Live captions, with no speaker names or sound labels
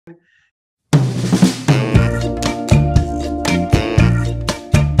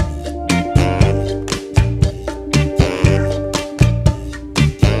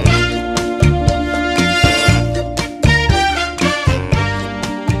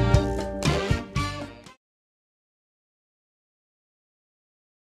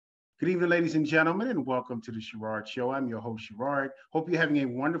Good evening, ladies and gentlemen, and welcome to the Sherard Show. I'm your host, Sherard. Hope you're having a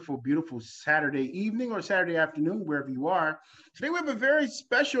wonderful, beautiful Saturday evening or Saturday afternoon, wherever you are. Today, we have a very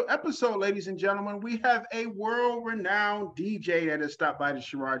special episode, ladies and gentlemen. We have a world-renowned DJ that has stopped by the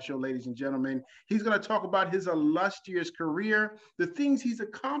Sherard Show, ladies and gentlemen. He's going to talk about his illustrious career, the things he's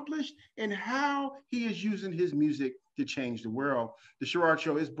accomplished, and how he is using his music to change the world. The Sherard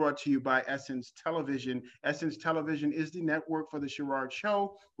Show is brought to you by Essence Television. Essence Television is the network for the Sherard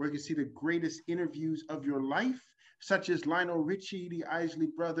Show, where you can see the greatest interviews of your life, such as Lionel Richie, the Isley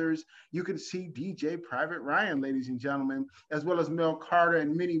Brothers. You can see DJ Private Ryan, ladies and gentlemen, as well as Mel Carter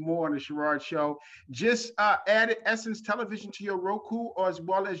and many more on the Sherard Show. Just add Essence Television to your Roku or as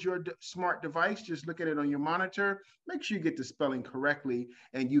well as your smart device. Just look at it on your monitor. Make sure you get the spelling correctly,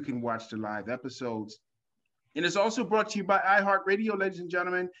 and you can watch the live episodes. And it's also brought to you by iHeartRadio, ladies and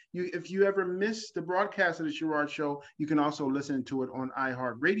gentlemen. If you ever miss the broadcast of the Sherard Show, you can also listen to it on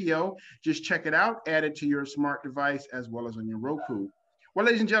iHeartRadio. Just check it out, add it to your smart device as well as on your Roku. Well,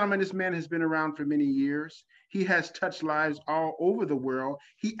 ladies and gentlemen, this man has been around for many years. He has touched lives all over the world.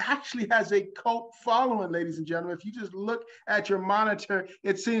 He actually has a cult following, ladies and gentlemen. If you just look at your monitor,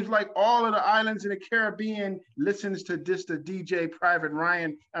 it seems like all of the islands in the Caribbean listens to this, the DJ Private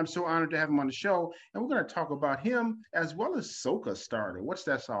Ryan. I'm so honored to have him on the show. And we're going to talk about him as well as SOCA Starter. What's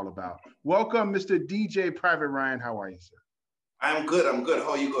that all about? Welcome, Mr. DJ Private Ryan. How are you, sir? I'm good. How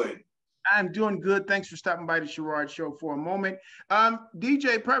are you going? I'm doing good. Thanks for stopping by the Sherard Show for a moment.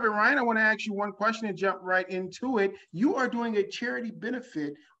 DJ Private Ryan, I want to ask you one question and jump right into it. You are doing a charity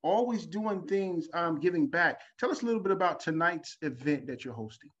benefit, always doing things, giving back. Tell us a little bit about tonight's event that you're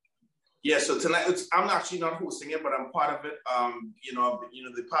hosting. Yeah, so tonight, I'm actually not hosting it, but I'm part of it.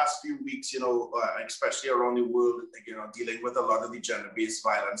 The past few weeks, especially around the world, dealing with a lot of the gender-based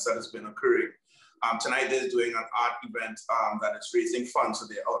violence that has been occurring. Tonight they're doing an art event that is raising funds, so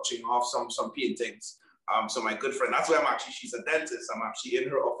they're auctioning off some paintings. So my good friend, that's why she's a dentist. I'm actually in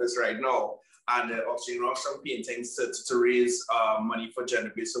her office right now, and they're auctioning off some paintings to raise money for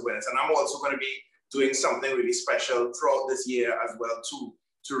gender-based awareness. And I'm also going to be doing something really special throughout this year as well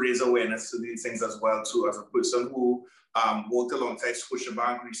to raise awareness to these things as well too, as a person who worked alongside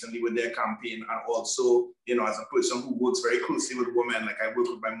Scotiabank recently with their campaign, and also, as a person who works very closely with women. Like I work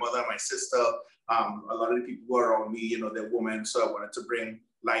with my mother, my sister, a lot of the people who are around me, they're women. So I wanted to bring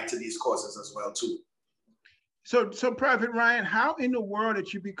light to these causes as well too. So Private Ryan, how in the world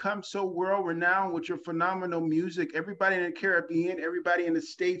did you become so world-renowned with your phenomenal music? Everybody in the Caribbean, everybody in the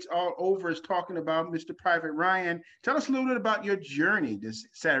States, all over is talking about Mr. Private Ryan. Tell us a little bit about your journey this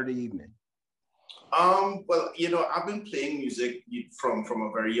Saturday evening. Well, I've been playing music from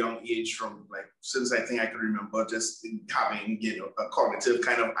a very young age, since I think I can remember, just having, a cognitive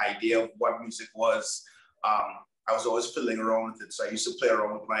kind of idea of what music was. I was always fiddling around with it. So I used to play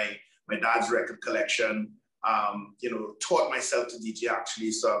around with my dad's record collection, taught myself to DJ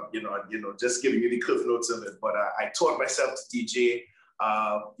actually. So, just giving you the cliff notes of it, but I taught myself to DJ,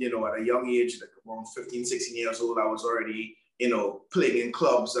 at a young age, like around 15, 16 years old, I was already, playing in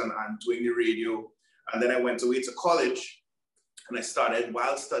clubs and doing the radio. And then I went away to college, and I started,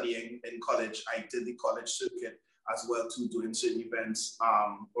 while studying in college, I did the college circuit as well too, doing certain events,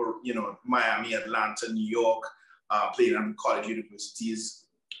 Miami, Atlanta, New York, playing at college universities.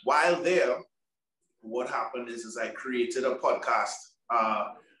 While there, what happened is I created a podcast,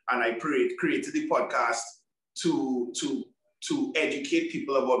 and I created the podcast to educate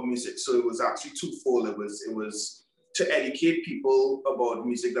people about music. So it was actually twofold. It was to educate people about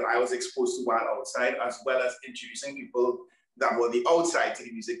music that I was exposed to while outside, as well as introducing people that were the outside to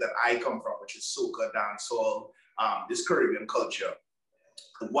the music that I come from, which is soca, dancehall, this Caribbean culture,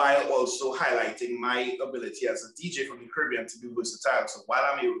 while also highlighting my ability as a DJ from the Caribbean to be versatile. So while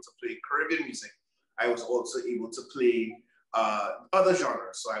I'm able to play Caribbean music, I was also able to play other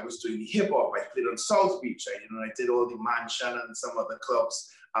genres. So I was doing hip hop. I played on South Beach. I did all the Mansion and some other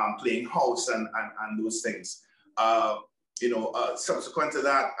clubs, playing house and those things. Subsequent to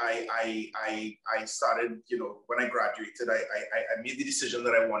that, I started, when I graduated, I made the decision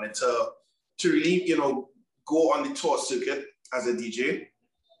that I wanted to really, go on the tour circuit as a DJ.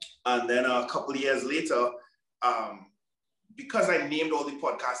 And then a couple of years later, because I named all the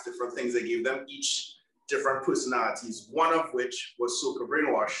podcasts different things, I gave them each different personalities, one of which was SOCA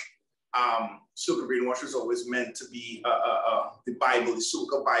Brain Wash. SOCA Brain Wash was always meant to be the Bible, the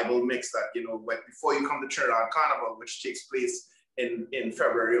SOCA Bible mix that, you know, before you come to Sherard Carnival, which takes place in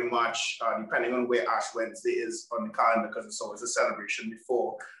February or March, depending on where Ash Wednesday is on the calendar, because it's always a celebration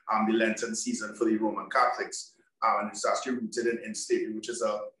before the Lenten season for the Roman Catholics. And it's actually rooted in slavery, which is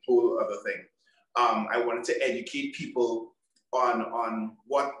a whole other thing. I wanted to educate people on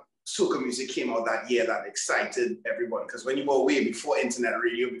what soca music came out that year that excited everyone. Because when you were away, before internet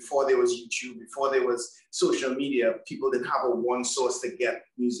radio, before there was YouTube, before there was social media, people didn't have a one source to get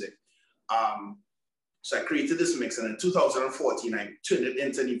music. So I created this mix, and in 2014, I turned it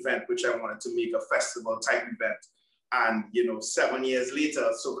into an event, which I wanted to make a festival type event. And, you know, 7 years later,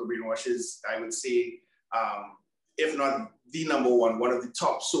 SOCA Brain Wash is, I would say, if not the number one of the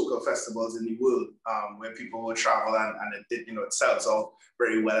top soca festivals in the world, where people will travel and it, you know, it sells out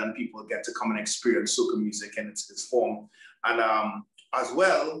very well, and people get to come and experience soca music in its form. And as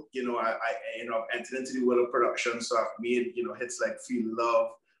well, you know, I entered into the world of production, so I've made, you know, hits like Feel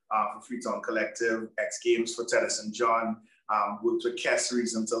Love for Freetown Collective, X Games for Tennis and John, worked with Kess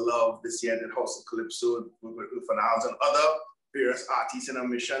Reason to Love. This year I did House of Calypso with Fanals and other various artists in a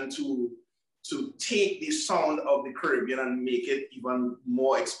mission to take the sound of the Caribbean and make it even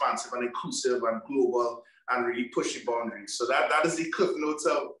more expansive and inclusive and global and really push the boundaries. So that is the cliff notes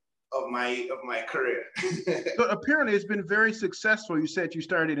of my career. So apparently it's been very successful. You said you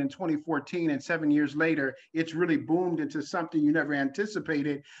started in 2014, and 7 years later, it's really boomed into something you never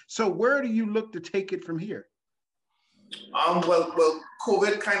anticipated. So where do you look to take it from here? Well,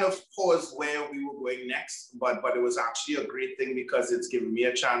 COVID kind of paused where we were going next, but it was actually a great thing because it's given me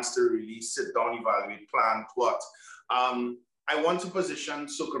a chance to really sit down, evaluate, plan, plot. I want to position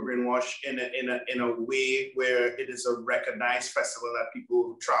SOCA Brain Wash in a way where it is a recognized festival that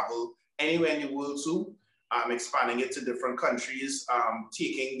people travel anywhere in the world to, expanding it to different countries,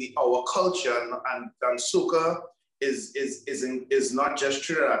 taking our culture and soca is not just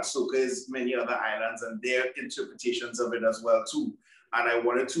Trinidad. Soca is many other islands and their interpretations of it as well too. And I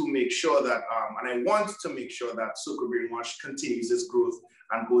wanted to make sure that, SOCA Brain Wash continues its growth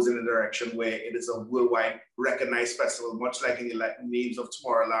and goes in a direction where it is a worldwide recognized festival, much like in the names of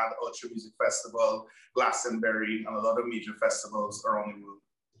Tomorrowland, Ultra Music Festival, Glastonbury, and a lot of major festivals around the world.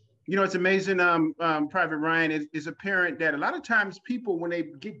 You know, it's amazing, Private Ryan, it's apparent that a lot of times people, when they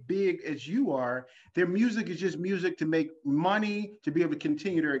get big as you are, their music is just music to make money, to be able to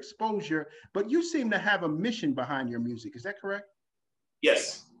continue their exposure, but you seem to have a mission behind your music. Is that correct?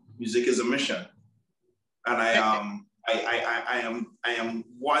 Yes, music is a mission. And I am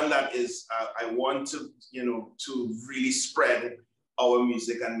one that is, I want to, you know, to really spread our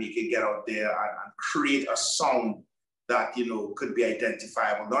music and make it get out there and create a sound that, you know, could be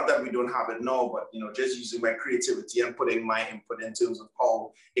identifiable. Not that we don't have it now, but, you know, just using my creativity and putting my input in terms of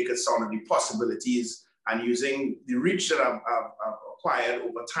how it could sound and the possibilities, and using the reach that I've acquired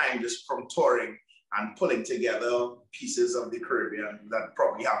over time just from touring and pulling together pieces of the Caribbean that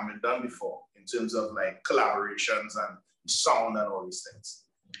probably haven't been done before in terms of like collaborations and sound and all these things.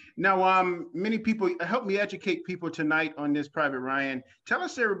 Now, many people, help me educate people tonight on this, Private Ryan. Tell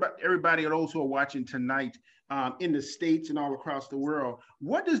us, everybody, those who are watching tonight in the States and all across the world,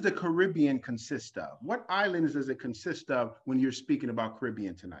 what does the Caribbean consist of? What islands does it consist of when you're speaking about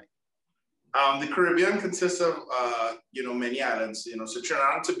Caribbean tonight? The Caribbean consists of, you know, many islands. You know, so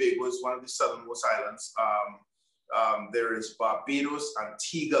Trinidad and Tobago is one of the southernmost islands. There is Barbados,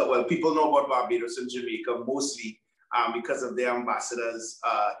 Antigua. Well, people know about Barbados and Jamaica mostly because of their ambassadors,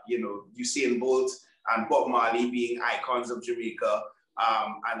 you know, Usain Bolt and Bob Marley being icons of Jamaica.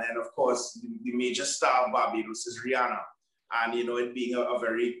 And then, of course, the major star of Barbados is Rihanna. And, you know, it being a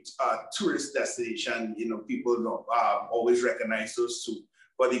very tourist destination, you know, people always recognize those two.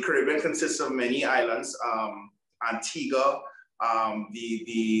 But the Caribbean consists of many islands, Antigua,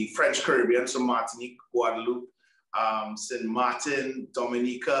 the French Caribbean, so Martinique, Guadeloupe, St. Martin,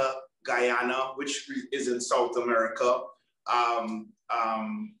 Dominica, Guyana, which is in South America,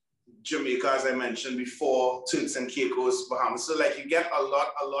 Jamaica, as I mentioned before, Turks and Caicos, Bahamas. So like you get a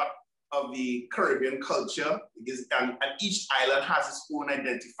lot of the Caribbean culture, and each island has its own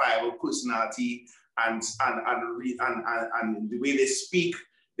identifiable personality and the way they speak,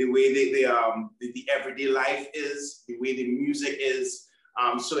 the way the everyday life is, the way the music is.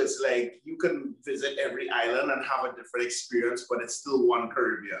 So it's like you can visit every island and have a different experience, but it's still one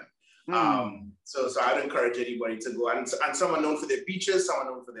Caribbean. So I'd encourage anybody to go. And some are known for their beaches, some are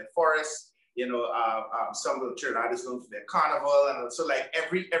known for their forests. You know, some of Trinidad is known for their carnival, and so like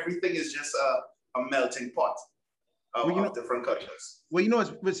everything is just a melting pot. of different cultures. Well,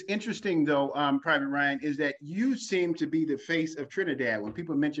 what's interesting though, Private Ryan, is that you seem to be the face of Trinidad. When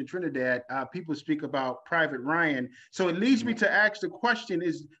people mention Trinidad, people speak about Private Ryan. So it leads me to ask the question: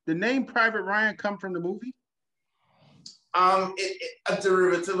 is the name Private Ryan come from the movie? A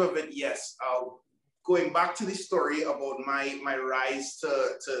derivative of it, yes. Going back to the story about my rise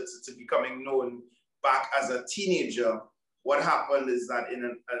to becoming known back as a teenager, what happened is that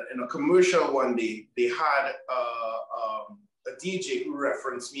in a commercial one day, they had a DJ who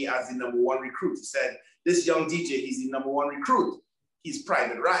referenced me as the #1 recruit. He said, this young DJ, he's the #1 recruit. He's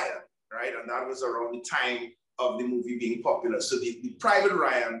Private Ryan, right? And that was around the time of the movie being popular. So the Private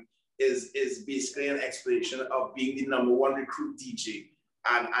Ryan is basically an explanation of being the #1 recruit DJ.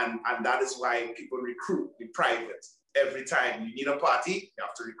 And that is why people recruit the private. Every time you need a party, you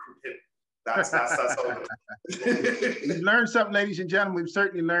have to recruit him. That's how it is. We've learned something, ladies and gentlemen. We've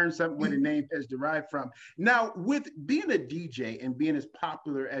certainly learned something where the name has derived from. Now, with being a DJ and being as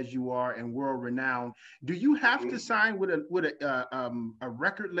popular as you are and world renowned, do you have to sign with a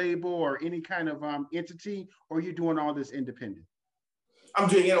record label or any kind of entity, or are you doing all this independent? I'm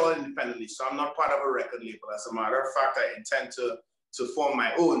doing it all independently, so I'm not part of a record label. As a matter of fact, I intend to form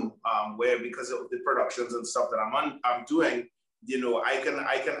my own, where because of the productions and stuff that I'm doing, I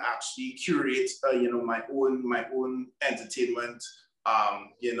can actually curate, my own entertainment,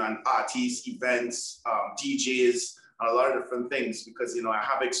 and artists, events, DJs, a lot of different things, because I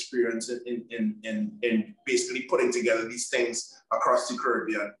have experience in basically putting together these things across the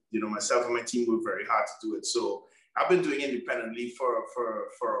Caribbean. Myself and my team work very hard to do it. So I've been doing independently for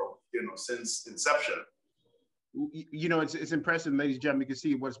since inception. It's impressive, ladies and gentlemen. You can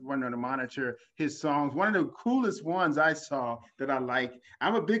see what's running on the monitor, his songs. One of the coolest ones I saw that I like.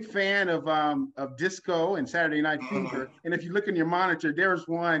 I'm a big fan of disco and Saturday Night Fever. And if you look in your monitor, there's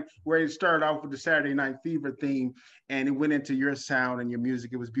one where it started off with the Saturday Night Fever theme and it went into your sound and your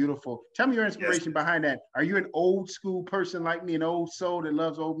music. It was beautiful. Tell me your inspiration behind that. Are you an old school person like me, an old soul that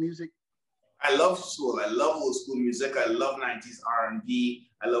loves old music? I love soul. I love old school music. I love 90s R&B.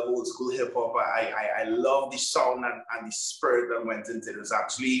 I love old school hip hop. I love the sound and the spirit that went into it. It was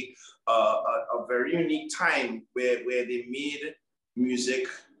actually a very unique time where they made music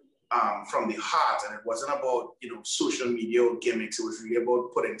from the heart, and it wasn't about social media or gimmicks. It was really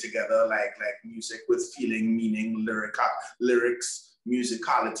about putting together like music with feeling, meaning, lyrics,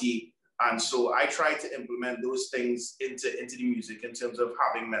 musicality. And so I try to implement those things into the music in terms of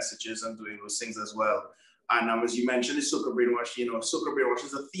having messages and doing those things as well. And as you mentioned, the SOCA Brain Wash, SOCA Brain Wash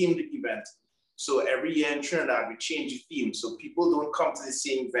is a themed event. So every year in Trinidad, we change the theme. So people don't come to the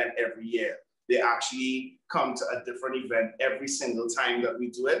same event every year. They actually come to a different event every single time that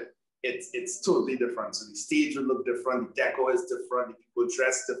we do it. It's totally different. So the stage will look different, the decor is different, the people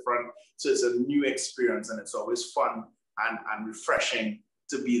dress different. So it's a new experience, and it's always fun and refreshing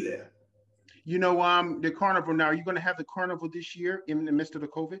to be there. The carnival now, are you going to have the carnival this year in the midst of the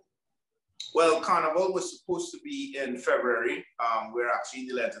COVID? Well, carnival was supposed to be in February. We're actually in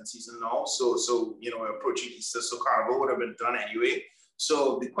the Lenten season now. So we're approaching Easter, so carnival would have been done anyway.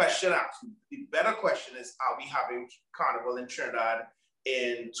 So the better question is, are we having carnival in Trinidad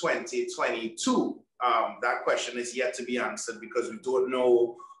in 2022? That question is yet to be answered because we don't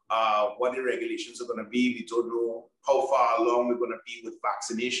know what the regulations are going to be. We don't know how far along we're going to be with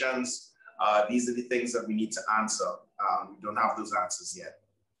vaccinations. These are the things that we need to answer. We don't have those answers yet.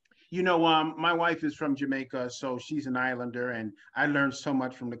 My wife is from Jamaica, so she's an islander, and I learned so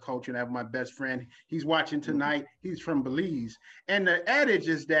much from the culture. And I have my best friend. He's watching tonight. He's from Belize. And the adage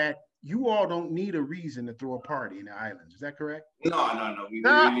is that you all don't need a reason to throw a party in the islands. Is that correct? No. We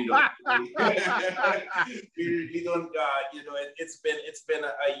really don't. We really don't. It's been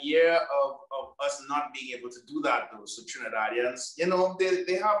a year of us not being able to do that though. So Trinidadians,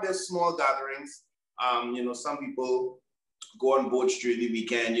 they have their small gatherings. Some people go on boats during the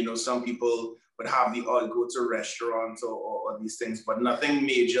weekend. Some people would have the odd go to restaurants or these things, but nothing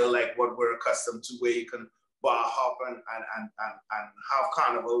major like what we're accustomed to, where you can bar hop and have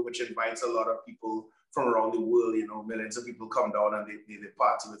carnival, which invites a lot of people from around the world. Millions of people come down and they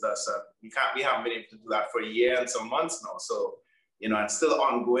party with us. We haven't been able to do that for a year and some months now. So, it's still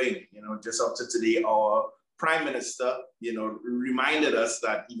ongoing. Just up to today, our Prime Minister, reminded us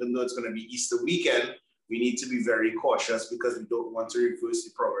that even though it's going to be Easter weekend, we need to be very cautious because we don't want to reverse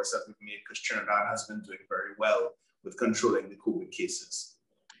the progress that we've made, because Trinidad has been doing very well with controlling the COVID cases.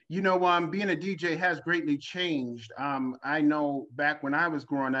 Being a DJ has greatly changed. I know back when I was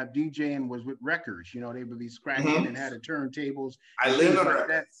growing up, DJing was with records. They would be scratching and had the turntables. I learned on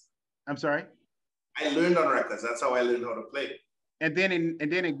records. I'm sorry? I learned on records. That's how I learned how to play. and then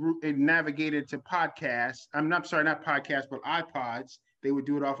it navigated to podcasts. I'm sorry, not podcasts, but iPods. They would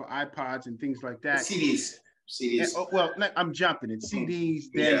do it off of iPods and things like that. CDs. And, well, I'm jumping. It's CDs,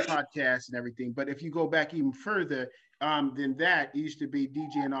 then Yeah. podcasts and everything. But if you go back even further, then that used to be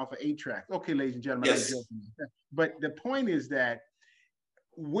DJing off of 8-track. Okay, ladies and gentlemen, Yes. I'm joking. But the point is that,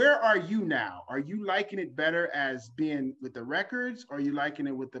 where are you now? Are you liking it better as being with the records? Or are you liking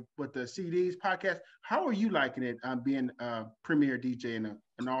it with the CDs, podcasts? How are you liking it being a premier DJ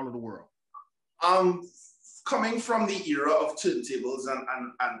in all of the world? Coming from the era of turntables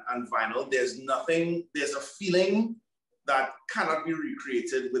and vinyl, there's a feeling that cannot be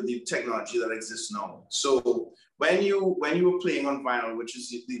recreated with the technology that exists now. So when you were playing on vinyl, which is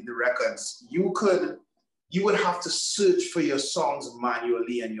the records, you would have to search for your songs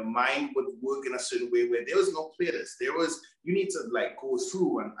manually, and your mind would work in a certain way where there was no playlist. You need to like go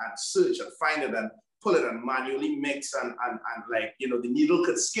through and search and find it and pull it and manually mix and like, you know, the needle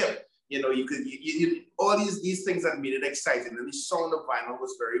could skip. You know, you all these things that made it exciting. And the sound of vinyl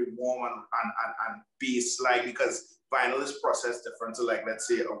was very warm and bass-like, because vinyl is processed different to, like, let's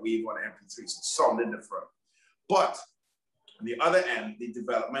say a wave on MP3, so it sounded different. But on the other end, the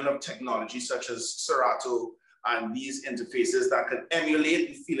development of technology such as Serato and these interfaces that can emulate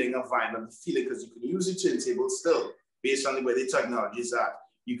the feeling of vinyl, the feeling, because you can use the turntable still based on the way the technology is at.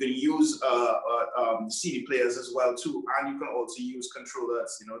 You can use CD players as well too, and you can also use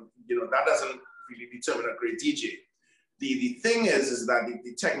controllers. You know that doesn't really determine a great DJ. The thing is that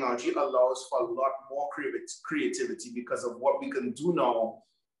the technology allows for a lot more creativity because of what we can do now,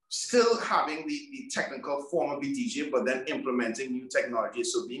 still having the technical form of the DJ, but then implementing new technology.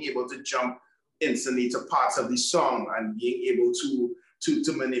 So being able to jump instantly to parts of the song and being able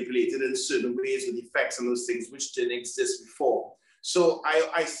to manipulate it in certain ways with effects and those things which didn't exist before. So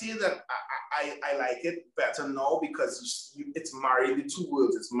I say that I like it better now because it's married the two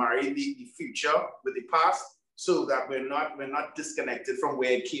worlds. It's married the future with the past, so that we're not disconnected from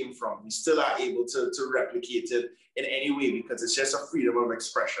where it came from. We still are able to replicate it in any way because it's just a freedom of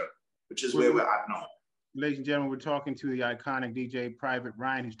expression, which is where we're at now. Ladies and gentlemen, we're talking to the iconic DJ Private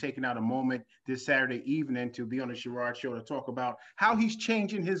Ryan, who's taking out a moment this Saturday evening to be on the Sherard Show to talk about how he's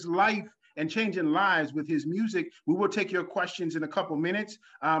changing his life and changing lives with his music. We will take your questions in a couple minutes.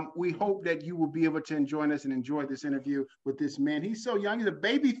 We hope that you will be able to join us and enjoy this interview with this man. He's so young, he's a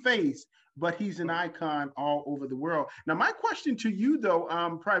baby face, but he's an icon all over the world. Now, my question to you though,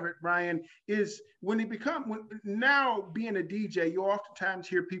 Private Ryan, is now being a DJ, you oftentimes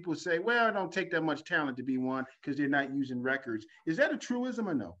hear people say, well, it don't take that much talent to be one because they're not using records. Is that a truism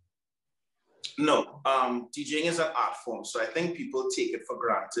or no? No, DJing is an art form. So I think people take it for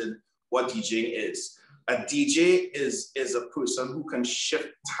granted what DJing is. A DJ is a person who can shift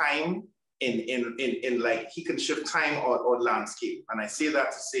time in like, he can shift time or landscape. And I say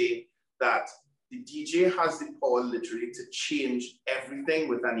that to say that the DJ has the power literally to change everything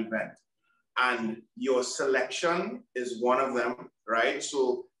with an event. And your selection is one of them, right?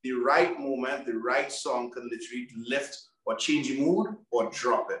 So the right moment, the right song can literally lift or change your mood or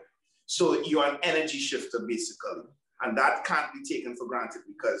drop it. So you're an energy shifter basically. And that can't be taken for granted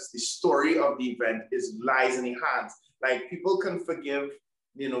because the story of the event lies in your hands. Like, people can forgive,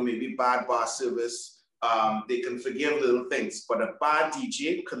 maybe bad bar service. They can forgive little things, but a bad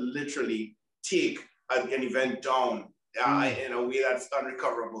DJ can literally take an event down in a way that's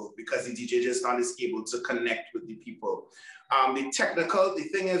unrecoverable because the DJ just not is able to connect with the people. The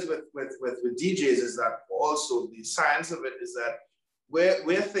thing is with DJs is that also the science of it is that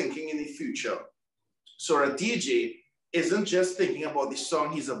we're thinking in the future. So a DJ isn't just thinking about the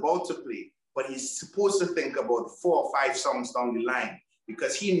song he's about to play, but he's supposed to think about 4 or 5 songs down the line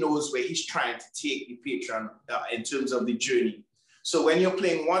because he knows where he's trying to take the patron in terms of the journey. So when you're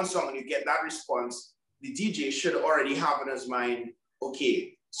playing one song and you get that response, the DJ should already have in his mind,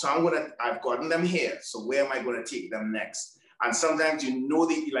 okay, so I've gotten them here, so where am I going to take them next? And sometimes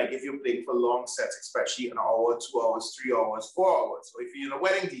like if you're playing for long sets, especially an hour, 2 hours, 3 hours, 4 hours, or if you're in a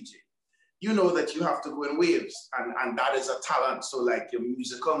wedding DJ, you know that you have to go in waves, and that is a talent. So like your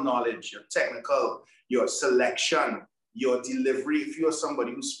musical knowledge, your technical, your selection, your delivery, if you're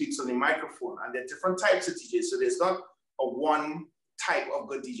somebody who speaks on the microphone, and there are different types of DJs. So there's not a one type of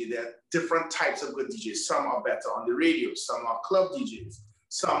good DJ, there are different types of good DJs. Some are better on the radio, some are club DJs,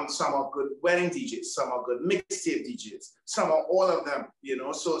 some are good wedding DJs, some are good mixtape DJs, some are all of them,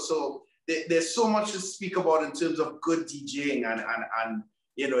 so there's so much to speak about in terms of good DJing and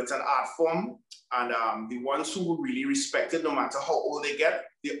it's an art form, and the ones who really respect it, no matter how old they get,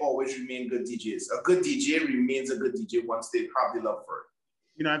 they always remain good DJs. A good DJ remains a good DJ once they have the love for it.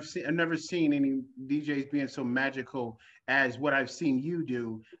 You know, I've never seen any DJs being so magical as what I've seen you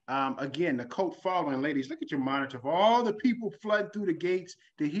do. Again, the cult following, ladies, look at your monitor. For all the people flooding through the gates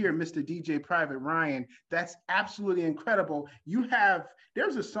to hear Mr. DJ Private Ryan, that's absolutely incredible.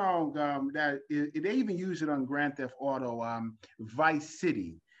 There's a song they even use it on Grand Theft Auto, Vice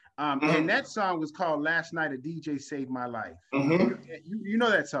City. And that song was called Last Night a DJ Saved My Life. You know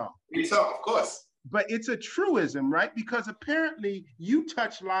that song? We saw, of course. But it's a truism, right? Because apparently you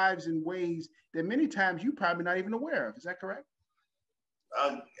touch lives in ways that many times you probably not even aware of. Is that correct?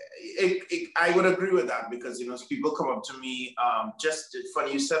 I would agree with that because, you know, people come up to me, just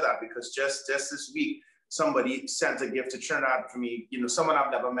funny you said that because just this week, somebody sent a gift to Trinidad for me, you know, someone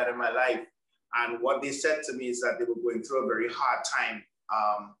I've never met in my life. And what they said to me is that they were going through a very hard time.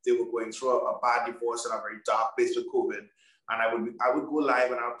 They were going through a bad divorce and a very dark place with COVID. And I would go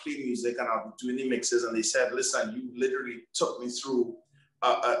live and I would play music and I would be doing the mixes. And they said, listen, you literally took me through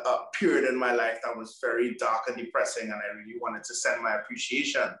a period in my life that was very dark and depressing. And I really wanted to send my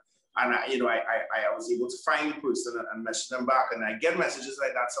appreciation. And I was able to find the person and message them back. And I get messages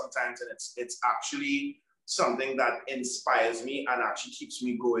like that sometimes. And it's actually something that inspires me and actually keeps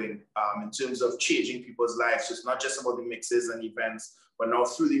me going in terms of changing people's lives. So it's not just about the mixes and events, but now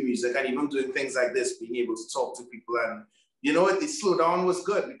through the music and even doing things like this, being able to talk to people. And, you know, the slowdown was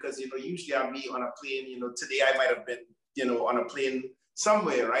good because, you know, usually I'll be on a plane, you know, today I might have been, you know, on a plane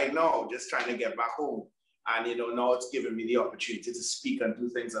somewhere right now, just trying to get back home. And, you know, now it's given me the opportunity to speak and do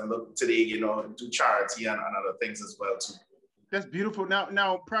things and look today, you know, do charity and other things as well too. That's beautiful.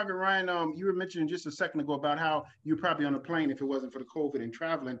 Now, Private Ryan, you were mentioning just a second ago about how you're probably on a plane if it wasn't for the COVID and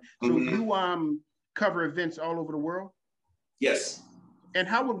traveling. So you cover events all over the world? Yes. And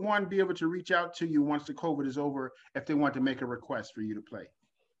how would one be able to reach out to you once the COVID is over if they want to make a request for you to play?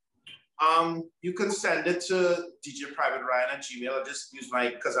 You can send it to DJ Private Ryan at Gmail. I just use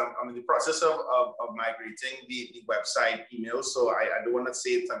because I'm in the process of migrating the website email. So I don't want to say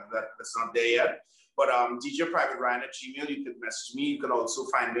it that's not there yet. But DJ Private Ryan at Gmail, you can message me. You can also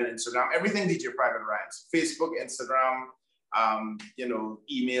find me on Instagram. Everything DJ Private Ryan. Facebook, Instagram, you know,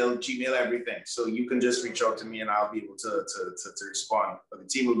 email, Gmail, everything. So you can just reach out to me and I'll be able to respond. Or the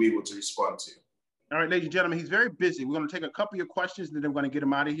team will be able to respond to you. All right, ladies and gentlemen, he's very busy. We're going to take a couple of your questions and then we're going to get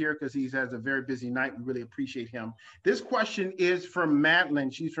him out of here because he has a very busy night. We really appreciate him. This question is from Madeline.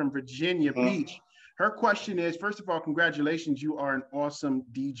 She's from Virginia Beach. Her question is, first of all, congratulations. You are an awesome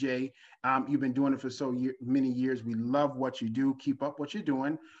DJ. You've been doing it for so many years. We love what you do. Keep up what you're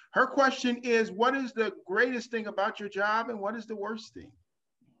doing. Her question is, what is the greatest thing about your job and what is the worst thing?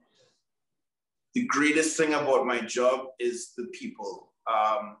 The greatest thing about my job is the people.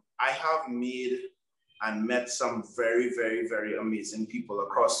 I have made and met some very, very, very amazing people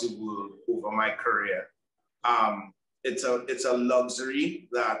across the world over my career. It's a luxury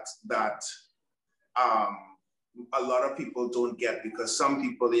that a lot of people don't get because some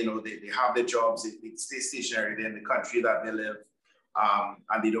people, you know, they have their jobs, they stay stationary in the country that they live,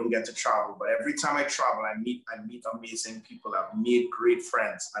 and they don't get to travel. But every time I travel, I meet amazing people. I've made great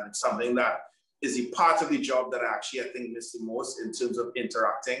friends, and it's something that is a part of the job that I think miss the most in terms of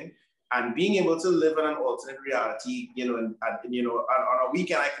interacting and being able to live in an alternate reality. You know, and you know, on a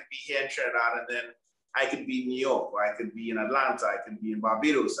weekend I could be here in Trinidad, and then I could be in New York, or I could be in Atlanta, I could be in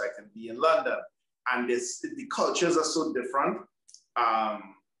Barbados, I could be in London. And the cultures are so different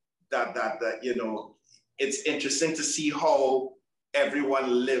that you know, it's interesting to see how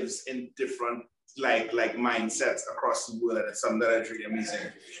everyone lives in different like mindsets across the world, and it's something that is really amazing.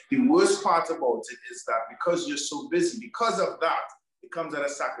 The worst part about it is that because you're so busy, because of that, it comes at a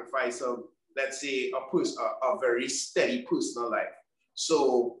sacrifice of, let's say, a very steady personal life.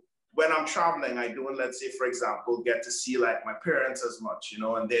 So when I'm traveling, I don't, let's say, for example, get to see like my parents as much, you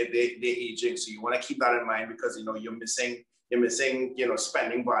know, and they're aging. So you want to keep that in mind because, you know, you're missing, you know,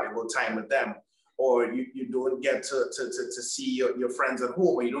 spending valuable time with them. Or you don't get to see your friends at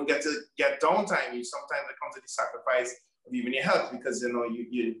home, or you don't get to get downtime. Sometimes it comes to the sacrifice of even your health because, you know,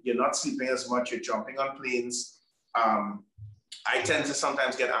 you're not sleeping as much, you're jumping on planes. I tend to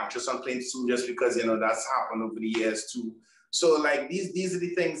sometimes get anxious on planes too, just because, you know, that's happened over the years too. So like these are the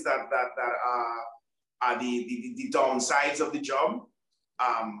things that are the downsides of the job,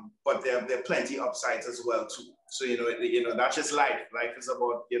 but there are plenty upsides as well too. So you know that's just life. Life is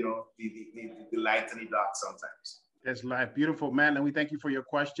about, you know, the light and the dark sometimes. That's life. Beautiful, man. And we thank you for your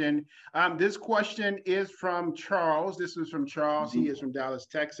question. This question is from Charles. This is from Charles. He is from Dallas,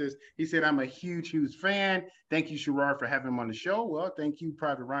 Texas. He said, I'm a huge fan. Thank you, Sherard, for having him on the show. Well, thank you,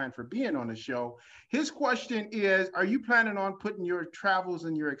 Private Ryan, for being on the show. His question is, are you planning on putting your travels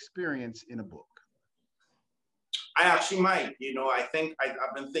and your experience in a book? I actually might, I think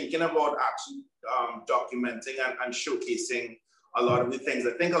I've been thinking about actually documenting and showcasing a lot of the things.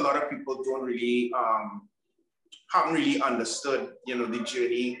 I think a lot of people don't really, haven't really understood, the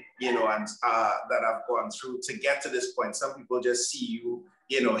journey, and that I've gone through to get to this point. Some people just see you,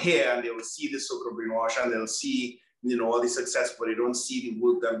 here, and they will see the SOCA Brain Wash, and they'll see, all the success, but they don't see the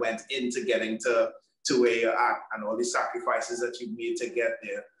work that went into getting to where you're at and all the sacrifices that you've made to get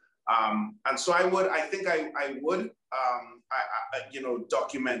there. And so I would,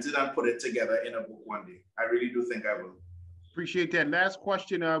 document it and put it together in a book one day. I really do think I will. Appreciate that. Last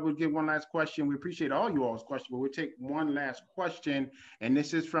question. We'll give one last question. We appreciate all you all's questions, but we'll take one last question. And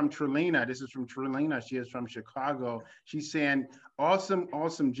this is from Trelina. She is from Chicago. She's saying,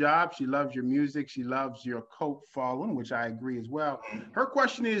 awesome job. She loves your music. She loves your cult following, which I agree as well. Her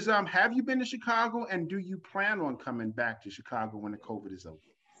question is, have you been to Chicago, and do you plan on coming back to Chicago when the COVID is over?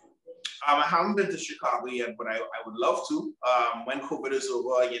 I haven't been to Chicago yet, but I would love to. When COVID is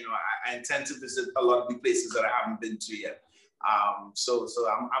over, I intend to visit a lot of the places that I haven't been to yet. So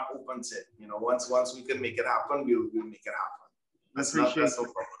I'm open to it. Once we can make it happen, we'll make it happen. That's no problem.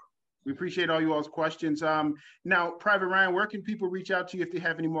 We appreciate all you all's questions. Now, Private Ryan, where can people reach out to you if they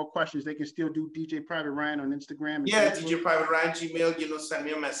have any more questions? They can still do DJ Private Ryan on Instagram. Yeah, Facebook. DJ Private Ryan, Gmail. Send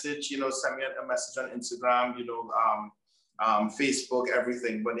me a message. Send me a message on Instagram. Facebook,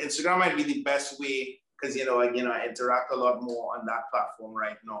 everything. But Instagram might be the best way because I interact a lot more on that platform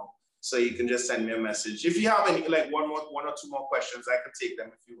right now. So you can just send me a message. If you have any, like one or two more questions, I can take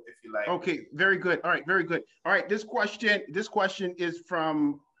them if you like. Okay, very good. All right, very good. All right, this question is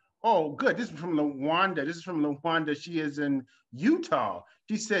from, good. This is from LaWanda. She is in Utah.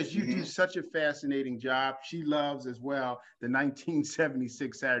 She says you do such a fascinating job. She loves as well the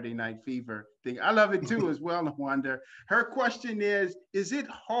 1976 Saturday Night Fever thing. I love it too as well, LaWanda. Her question is it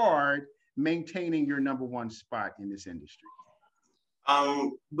hard maintaining your #1 spot in this industry?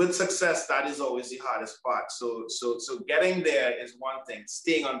 With success, that is always the hardest part. So getting there is one thing.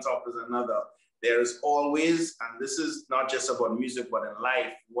 Staying on top is another. There's always, and this is not just about music, but in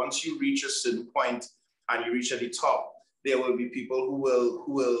life, once you reach a certain point and you reach at the top, there will be people who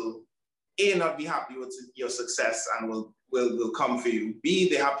will A, not be happy with your success and will come for you. B,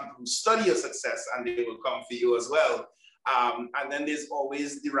 they have people who study your success and they will come for you as well. And then there's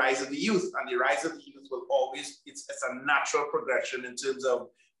always the rise of the youth, and the rise of the youth will always, it's a natural progression in terms of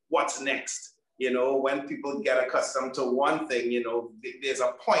what's next. When people get accustomed to one thing, there's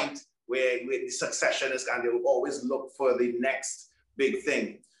a point where the succession is, and they will always look for the next big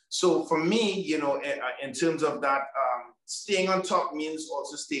thing. So for me, in terms of that, staying on top means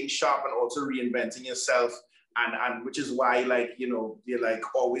also staying sharp and also reinventing yourself. And which is why, you're like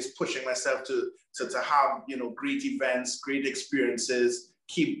always pushing myself to have, great events, great experiences,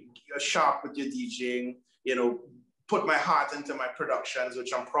 keep sharp with your DJing, put my heart into my productions,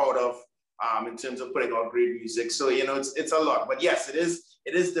 which I'm proud of, in terms of putting out great music. So, it's a lot, but yes, it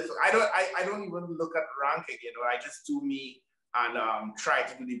is difficult. I don't even look at ranking, I just do me and try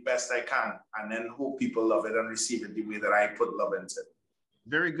to do the best I can, and then hope people love it and receive it the way that I put love into it.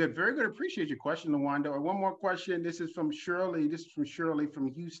 Very good. Very good. Appreciate your question, LaWanda. One more question. This is from Shirley.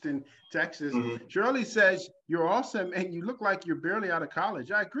 From Houston, Texas. Shirley says, you're awesome and you look like you're barely out of college.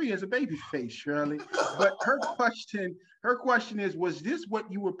 I agree, as a baby face, Shirley. But her question is, was this what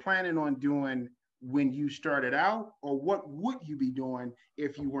you were planning on doing when you started out, or what would you be doing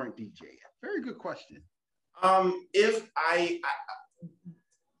if you weren't DJing? Very good question.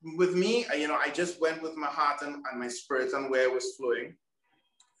 With me, I just went with my heart and my spirit and where it was flowing.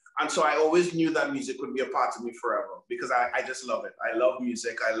 And so I always knew that music would be a part of me forever because I just love it. I love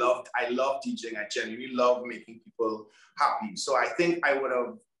music. I love DJing. I genuinely love making people happy. So I think I would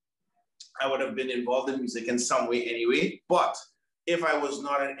have been involved in music in some way anyway. But if I was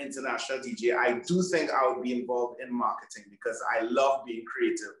not an international DJ, I do think I would be involved in marketing because I love being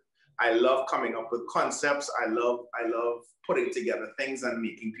creative. I love coming up with concepts. I love putting together things and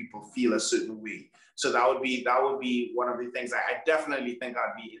making people feel a certain way. So that would be one of the things I definitely think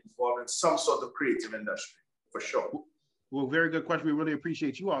I'd be involved in some sort of creative industry for sure. Well, very good question. We really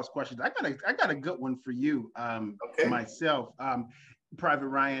appreciate you all's questions. I got a good one for you, myself, Private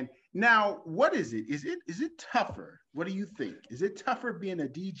Ryan. Now, what is it? Is it tougher? What do you think? Is it tougher being a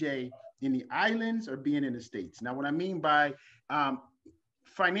DJ in the islands or being in the States? Now, what I mean by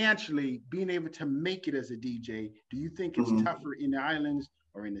financially being able to make it as a DJ, do you think it's tougher in the islands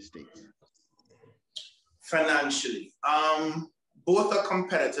or in the States? Financially, both are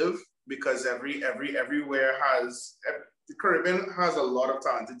competitive because everywhere the Caribbean has a lot of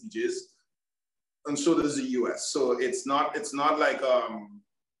talented DJs, and so does the US. So it's not like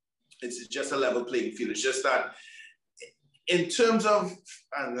it's just a level playing field. It's just that in terms of,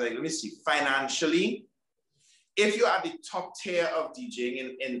 let me see, financially, if you're at the top tier of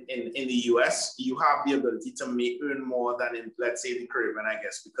DJing in the US, you have the ability to earn more than in, let's say, the Caribbean, I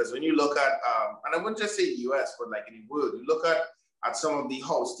guess. Because when you look at, and I wouldn't just say the US, but like in the world, you look at some of the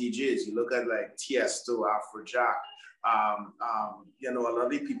house DJs, you look at like Tiesto, Afrojack, you know, a lot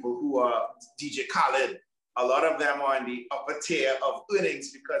of the people who are DJ Khaled, a lot of them are in the upper tier of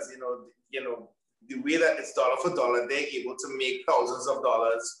earnings because, you know, the way that it's dollar for dollar, they're able to make thousands of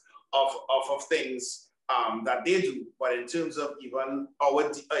dollars off of things that they do. But in terms of even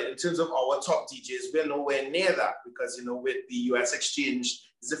in terms of our top DJs, we're nowhere near that because, you know, with the US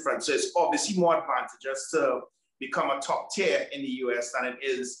exchange, it's different. So it's obviously more advantageous to become a top tier in the US than it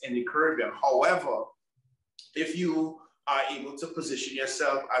is in the Caribbean. However, if you are able to position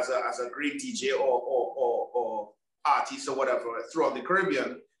yourself as a great DJ or artist or whatever throughout the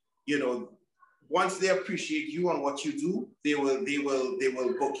Caribbean, you know, once they appreciate you and what you do, they will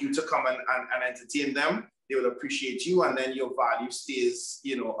book you to come and entertain them. They will appreciate you, and then your value stays,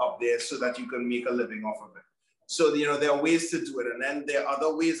 you know, up there so that you can make a living off of it. So, you know, there are ways to do it, and then there are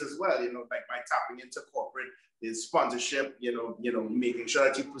other ways as well, you know, like by tapping into corporate, there's sponsorship, you know, making sure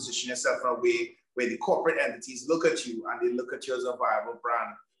that you position yourself in a way where the corporate entities look at you and they look at you as a viable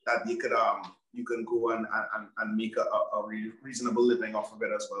brand that they could you can go and make a really reasonable living off of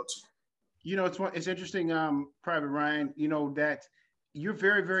it as well too. You know, it's interesting, Private Ryan, you know, that you're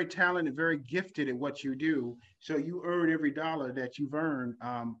very, very talented, very gifted at what you do. So you earn every dollar that you've earned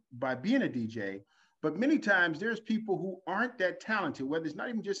by being a DJ. But many times there's people who aren't that talented, whether it's not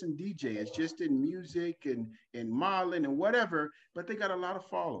even just in DJ, it's just in music and in modeling and whatever, but they got a lot of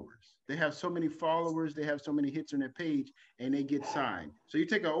followers. They have so many followers, they have so many hits on their page, and they get signed. So you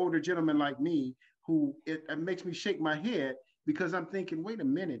take an older gentleman like me, who it makes me shake my head because I'm thinking, wait a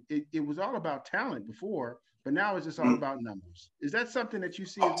minute, it was all about talent before, but now it's just all about numbers. Is that something that you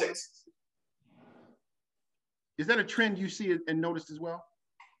see? Is that a trend you see and noticed as well?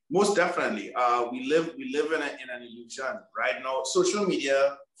 Most definitely. We live in an illusion right now. Social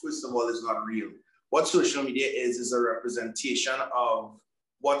media, first of all, is not real. What social media is a representation of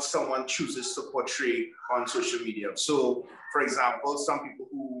what someone chooses to portray on social media. So, for example, some people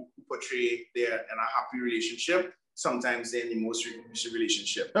who portray they're in a happy relationship, sometimes they're in the most abusive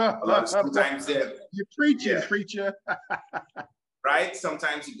relationship. Sometimes they're... You're preaching, preacher. Right?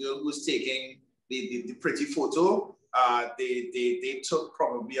 Sometimes the girl who's taking the pretty photo, they took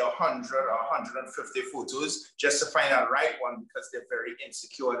probably 100 or 150 photos just to find that right one because they're very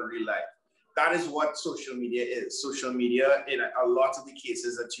insecure in real life. That is what social media is. Social media, in a lot of the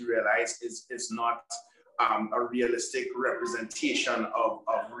cases that you realize, is not a realistic representation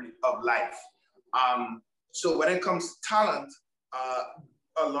of life. So when it comes to talent,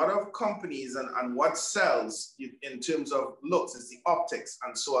 a lot of companies and what sells in terms of looks is the optics.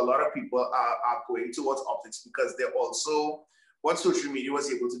 And so a lot of people are going towards optics because they're also, what social media was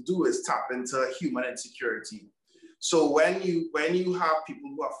able to do is tap into human insecurity. So when you have people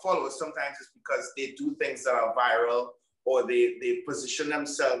who are followers, sometimes it's because they do things that are viral or they position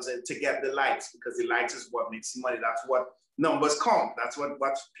themselves to get the likes because the likes is what makes the money. That's what numbers count. That's what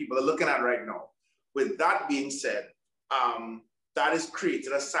people are looking at right now. With that being said, that has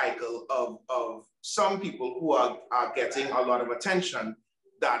created a cycle of some people who are getting a lot of attention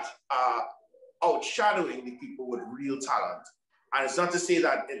that are outshadowing the people with real talent. And it's not to say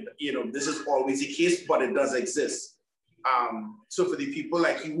that, this is always the case, but it does exist. So for the people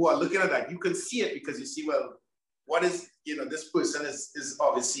like you who are looking at that, you can see it because you see, well, what is, this person is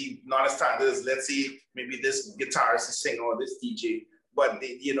obviously not as talented as, let's say, maybe this guitarist, a singer, or this DJ. But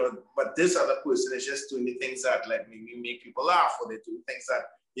but this other person is just doing the things that like maybe make people laugh, or they do things that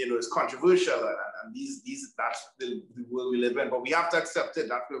is controversial, and that's the world we live in. But we have to accept it.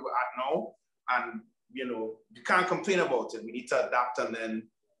 That's where we're at now, and you can't complain about it. We need to adapt and then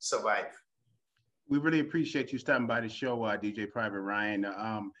survive. We really appreciate you stopping by the show, DJ Private Ryan,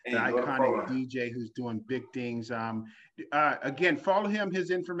 the iconic DJ who's doing big things. Again, follow him. His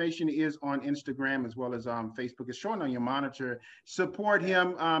information is on Instagram as well as Facebook. It's showing on your monitor. Support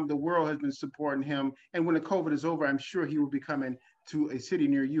him. The world has been supporting him. And when the COVID is over, I'm sure he will be coming to a city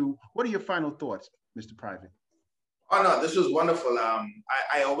near you. What are your final thoughts, Mr. Private? Oh, no, this was wonderful.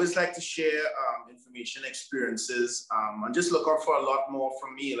 I always like to share information, experiences, and just look out for a lot more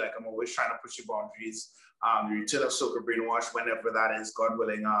from me. Like I'm always trying to push the boundaries. The return of SOCA Brain Wash, whenever that is, God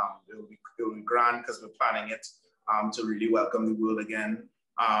willing, it will be grand because we're planning it to really welcome the world again.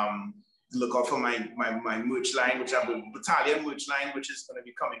 Look out for my merch line, which I have a Battalion merch line, which is going to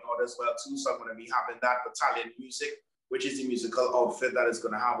be coming out as well too. So I'm going to be having that Battalion Music, which is the musical outfit that is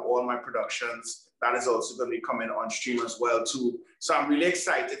going to have all my productions, that is also going to be coming on stream as well too. So I'm really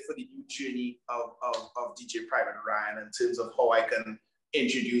excited for the new journey of DJ Private Ryan in terms of how I can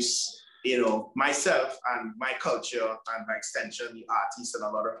introduce, myself and my culture and by extension, the artists and a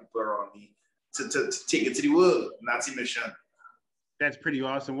lot of people around me to take it to the world. And that's the mission. That's pretty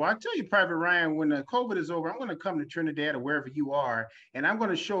awesome. Well, I tell you, Private Ryan, when the COVID is over, I'm going to come to Trinidad or wherever you are, and I'm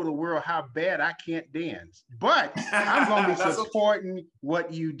going to show the world how bad I can't dance. But I'm going to be supporting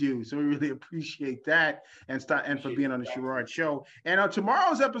what you do. So we really appreciate that and for being on the Sherard Show. And on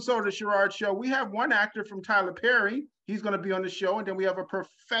tomorrow's episode of the Sherard Show, we have one actor from Tyler Perry. He's going to be on the show. And then we have a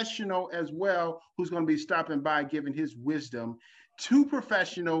professional as well who's going to be stopping by giving his wisdom. 2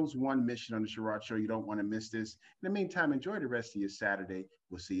 professionals, 1 mission on the Sherard Show. You don't want to miss this. In the meantime, enjoy the rest of your Saturday.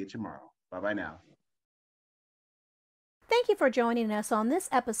 We'll see you tomorrow. Bye-bye now. Thank you for joining us on this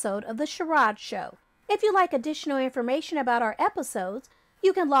episode of the Sherard Show. If you'd like additional information about our episodes,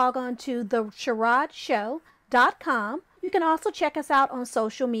 you can log on to thesheradshow.com. You can also check us out on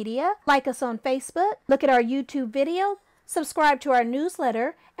social media, like us on Facebook, look at our YouTube videos, subscribe to our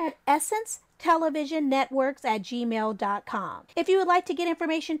newsletter at essencetelevision.networks@gmail.com. If you would like to get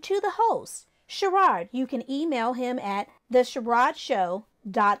information to the host, Sherard, you can email him at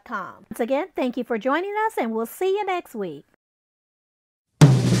thesheradshow.com. Once again, thank you for joining us, and we'll see you next week.